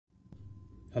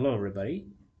Hello everybody,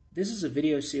 this is a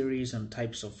video series on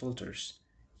types of filters.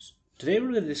 Today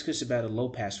we're going to discuss about a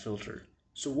low-pass filter.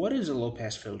 So what is a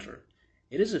low-pass filter?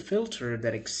 It is a filter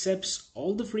that accepts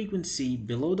all the frequency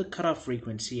below the cutoff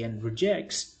frequency and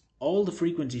rejects all the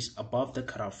frequencies above the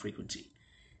cutoff frequency.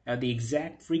 Now the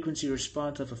exact frequency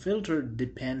response of a filter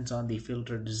depends on the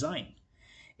filter design.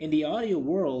 In the audio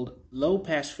world,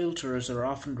 low-pass filters are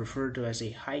often referred to as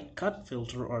a high-cut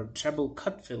filter or treble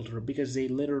cut filter because they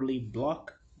literally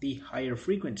block the higher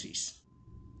frequencies.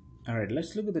 Alright,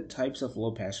 let's look at the types of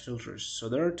low-pass filters. So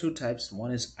there are two types.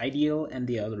 One is ideal and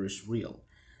the other is real.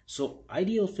 So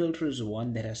ideal filter is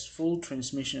one that has full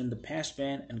transmission in the pass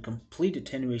band and complete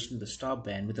attenuation in the stop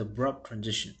band with abrupt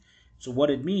transition. So what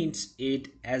it means,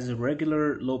 as a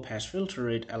regular low-pass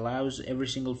filter, it allows every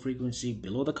single frequency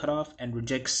below the cutoff and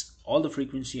rejects all the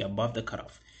frequency above the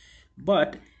cutoff.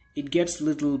 But it gets a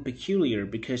little peculiar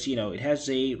because it has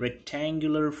a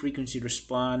rectangular frequency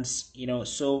response.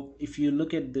 So if you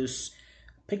look at this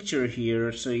picture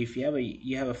here, so if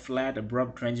you have a flat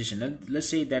abrupt transition, let's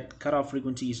say that cutoff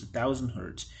frequency is 1000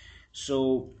 hertz.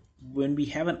 So when we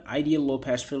have an ideal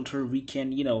low-pass filter, we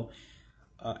can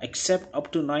accept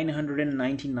up to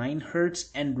 999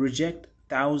 hertz and reject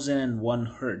 1001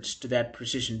 hertz to that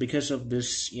precision because of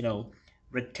this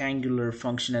rectangular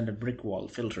function and a brick wall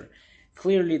filter.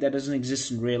 Clearly that doesn't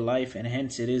exist in real life, and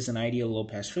hence it is an ideal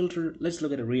low-pass filter. Let's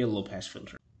look at a real low-pass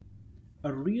filter.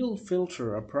 A real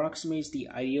filter approximates the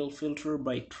ideal filter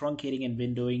by truncating and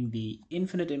windowing the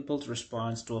infinite impulse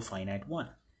response to a finite one.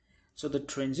 So the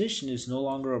transition is no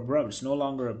longer abrupt, it's no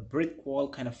longer a brick wall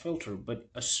kind of filter, but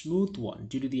a smooth one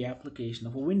due to the application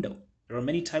of a window. There are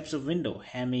many types of window,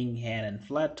 Hamming, hand, and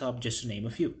flat top, just to name a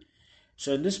few.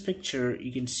 So in this picture,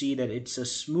 you can see that it's a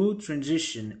smooth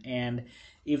transition, and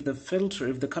if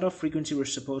the cutoff frequency were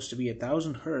supposed to be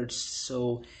 1000 hertz,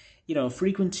 so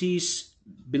frequencies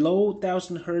below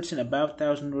 1000 hertz and above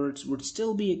 1000 hertz would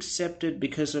still be accepted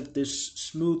because of this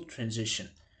smooth transition.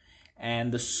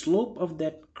 And the slope of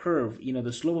that curve,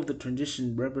 the slope of the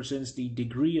transition represents the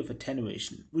degree of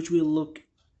attenuation, which we'll look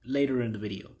later in the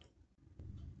video.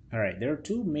 Alright, there are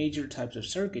two major types of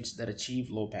circuits that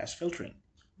achieve low-pass filtering.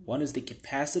 One is the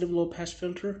capacitive low-pass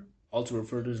filter, also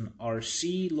referred to as an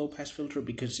RC low-pass filter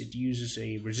because it uses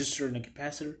a resistor and a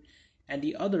capacitor, and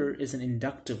the other is an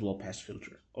inductive low-pass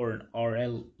filter, or an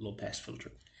RL low-pass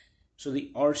filter. So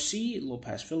the RC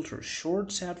low-pass filter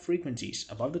shorts out frequencies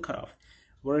above the cutoff,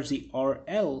 whereas the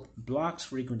RL blocks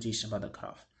frequencies above the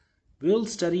cutoff. We'll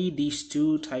study these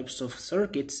two types of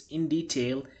circuits in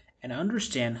detail and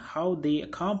understand how they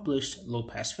accomplish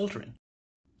low-pass filtering.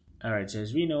 Alright, so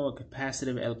as we know, a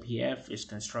capacitive LPF is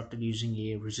constructed using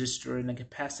a resistor and a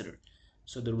capacitor.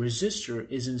 So the resistor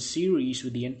is in series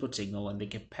with the input signal and the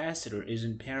capacitor is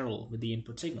in parallel with the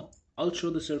input signal. I'll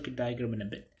show the circuit diagram in a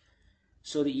bit.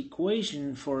 So the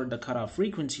equation for the cutoff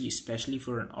frequency, especially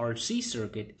for an RC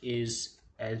circuit, is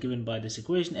as given by this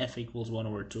equation: F equals 1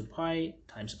 over 2 pi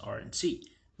times R and C,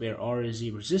 where R is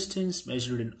the resistance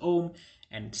measured in ohm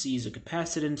and C is a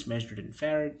capacitance measured in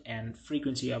farad, and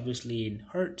frequency obviously in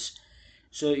hertz.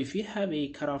 So if you have a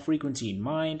cutoff frequency in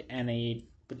mind and a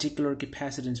particular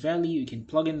capacitance value, you can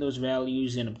plug in those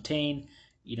values and obtain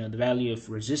the value of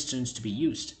resistance to be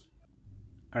used.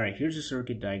 Alright, here's a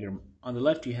circuit diagram. On the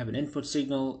left you have an input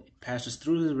signal. It passes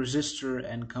through the resistor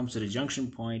and comes to the junction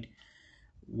point.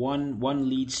 One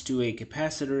leads to a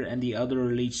capacitor and the other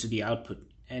leads to the output.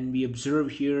 And we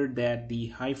observe here that the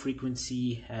high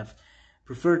frequency have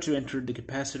preferred to enter the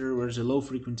capacitor, whereas the low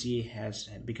frequency has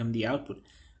become the output.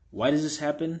 Why does this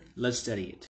happen? Let's study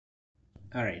it.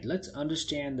 Alright, let's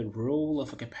understand the role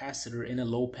of a capacitor in a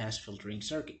low-pass filtering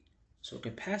circuit. So a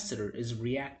capacitor is a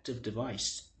reactive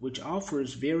device which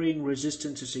offers varying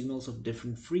resistance to signals of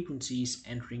different frequencies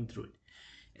entering through it.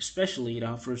 Especially, it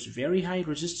offers very high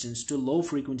resistance to low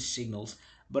frequency signals,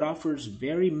 but offers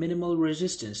very minimal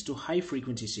resistance to high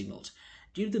frequency signals.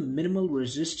 Due to the minimal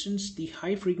resistance, the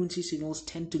high frequency signals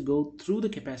tend to go through the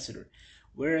capacitor,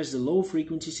 whereas the low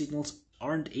frequency signals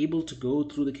aren't able to go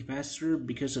through the capacitor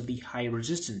because of the high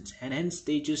resistance, and hence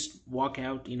they just walk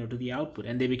out to the output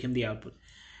and they become the output.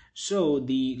 So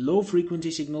the low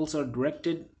frequency signals are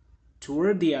directed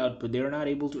toward the output. They are not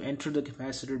able to enter the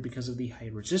capacitor because of the high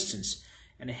resistance,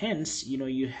 and hence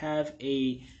you have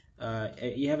a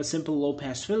simple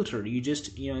low-pass filter. You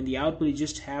just in the output you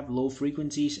just have low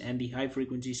frequencies, and the high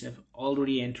frequencies have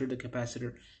already entered the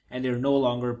capacitor and they're no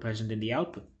longer present in the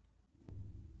output.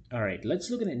 Alright,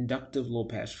 let's look at an inductive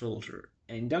low-pass filter.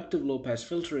 An inductive low-pass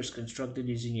filter is constructed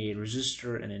using a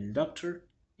resistor and an inductor.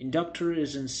 Inductor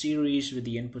is in series with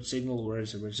the input signal,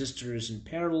 whereas a resistor is in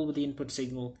parallel with the input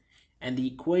signal. and the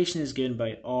equation is given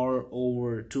by R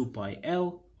over 2 pi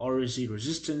L. R is the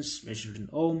resistance measured in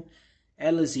ohm,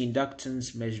 L is the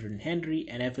inductance measured in Henry,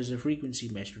 and F is the frequency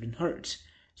measured in Hertz.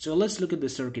 So let's look at the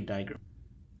circuit diagram.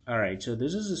 Alright, so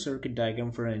this is a circuit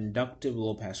diagram for an inductive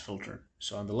low-pass filter.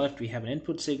 So on the left we have an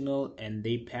input signal and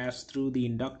they pass through the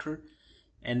inductor,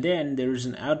 and then there is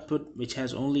an output which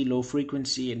has only low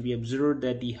frequency, and we observe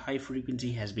that the high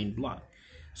frequency has been blocked.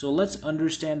 So let's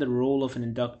understand the role of an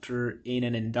inductor in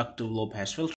an inductive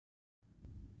low-pass filter.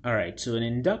 Alright, so an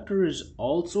inductor is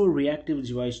also a reactive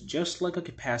device just like a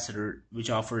capacitor,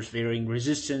 which offers varying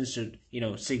resistance to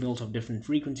signals of different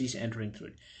frequencies entering through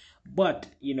it. But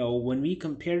when we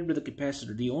compare it with a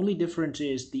capacitor, the only difference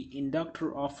is the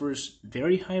inductor offers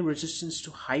very high resistance to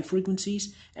high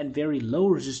frequencies and very low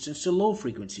resistance to low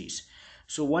frequencies.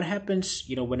 So what happens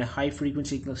when a high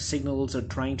frequency signals are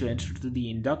trying to enter through the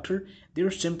inductor?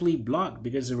 They're simply blocked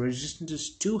because the resistance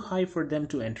is too high for them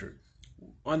to enter.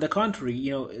 On the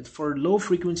contrary, for low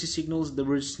frequency signals, the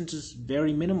resistance is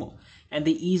very minimal and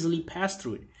they easily pass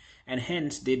through it, and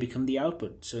hence they become the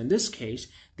output. So in this case,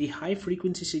 the high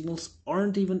frequency signals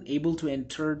aren't even able to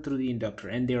enter through the inductor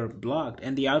and they are blocked,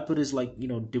 and the output is like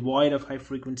devoid of high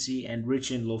frequency and rich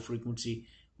in low frequency,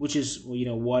 which is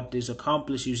what is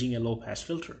accomplished using a low pass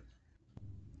filter.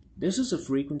 This is a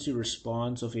frequency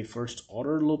response of a first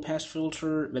order low pass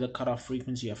filter with a cutoff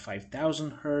frequency of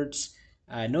 5000 Hertz.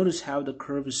 Notice how the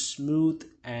curve is smooth,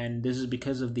 and this is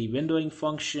because of the windowing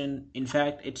function. In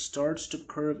fact, it starts to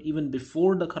curve even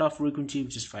before the cutoff frequency,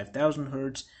 which is 5000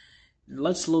 Hertz.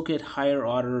 Let's look at higher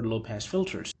order low pass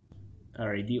filters.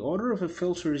 Alright, the order of a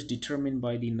filter is determined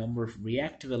by the number of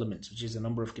reactive elements, which is the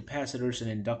number of capacitors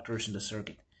and inductors in the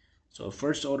circuit. So a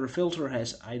first order filter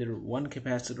has either one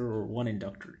capacitor or one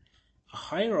inductor. A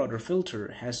higher order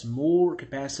filter has more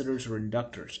capacitors or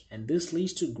inductors, and this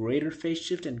leads to greater phase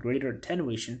shift and greater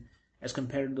attenuation as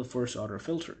compared to the first order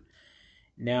filter.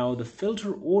 Now, the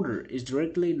filter order is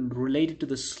directly related to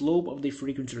the slope of the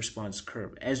frequency response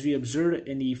curve. As we observed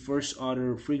in the first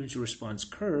order frequency response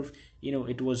curve,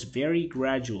 it was very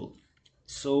gradual.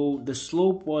 So the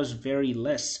slope was very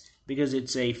less because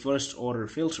it's a first order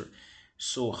filter.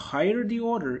 So higher the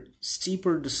order,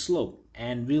 steeper the slope,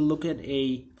 and we'll look at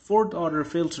a fourth order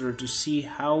filter to see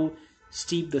how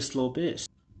steep the slope is.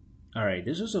 Alright,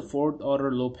 this is a fourth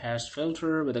order low pass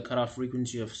filter with a cutoff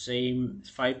frequency of same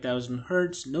 5000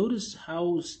 Hertz. Notice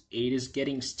how it is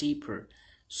getting steeper.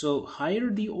 So higher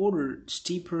the order,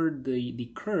 steeper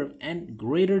the curve, and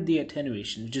greater the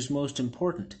attenuation, which is most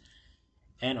important.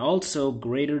 And also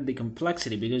greater the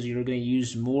complexity, because you're going to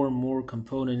use more and more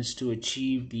components to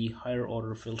achieve the higher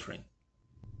order filtering.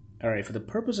 Alright, for the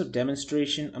purpose of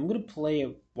demonstration, I'm going to play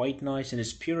a white noise in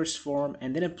its purest form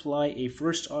and then apply a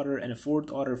first order and a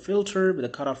fourth order filter with a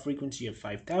cutoff frequency of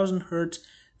 5000 Hertz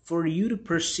for you to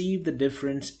perceive the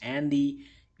difference and the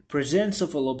presence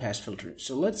of a low pass filter.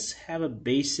 So let's have a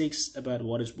basics about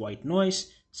what is white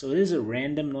noise. So it is a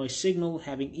random noise signal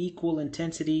having equal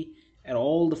intensity at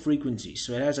all the frequencies.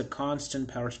 So it has a constant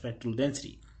power spectral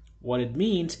density. What it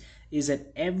means is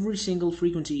that every single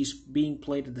frequency is being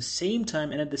played at the same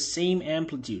time and at the same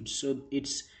amplitude, so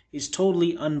it's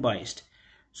totally unbiased.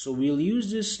 So we'll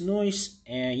use this noise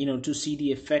to see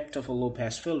the effect of a low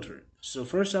pass filter. So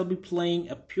first I'll be playing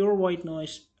a pure white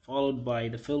noise followed by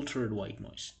the filtered white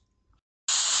noise.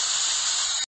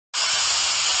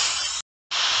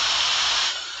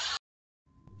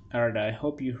 Alright, I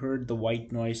hope you heard the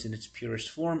white noise in its purest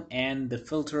form and the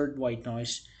filtered white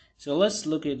noise. So let's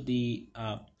look at the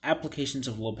applications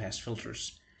of low-pass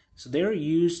filters. So they're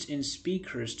used in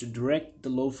speakers to direct the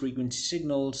low-frequency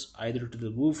signals either to the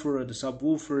woofer or the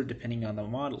subwoofer, depending on the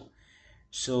model.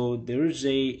 So there is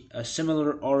a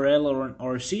similar RL or an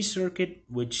RC circuit,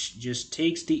 which just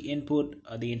takes the input,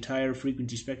 the entire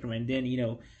frequency spectrum, and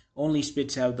then only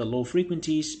spits out the low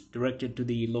frequencies directed to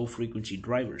the low-frequency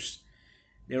drivers.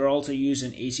 They are also used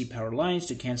in AC power lines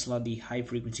to cancel out the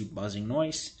high-frequency buzzing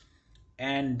noise.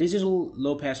 And digital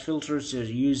low-pass filters are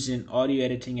used in audio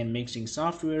editing and mixing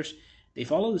softwares. They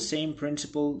follow the same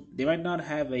principle. They might not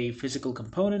have a physical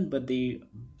component, but they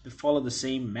follow the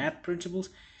same math principles,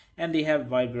 and they have a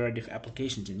wide variety of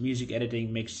applications in music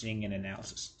editing, mixing, and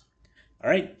analysis.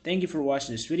 Alright, thank you for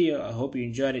watching this video. I hope you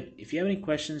enjoyed it. If you have any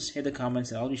questions, hit the comments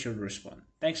and I'll be sure to respond.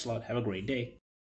 Thanks a lot. Have a great day.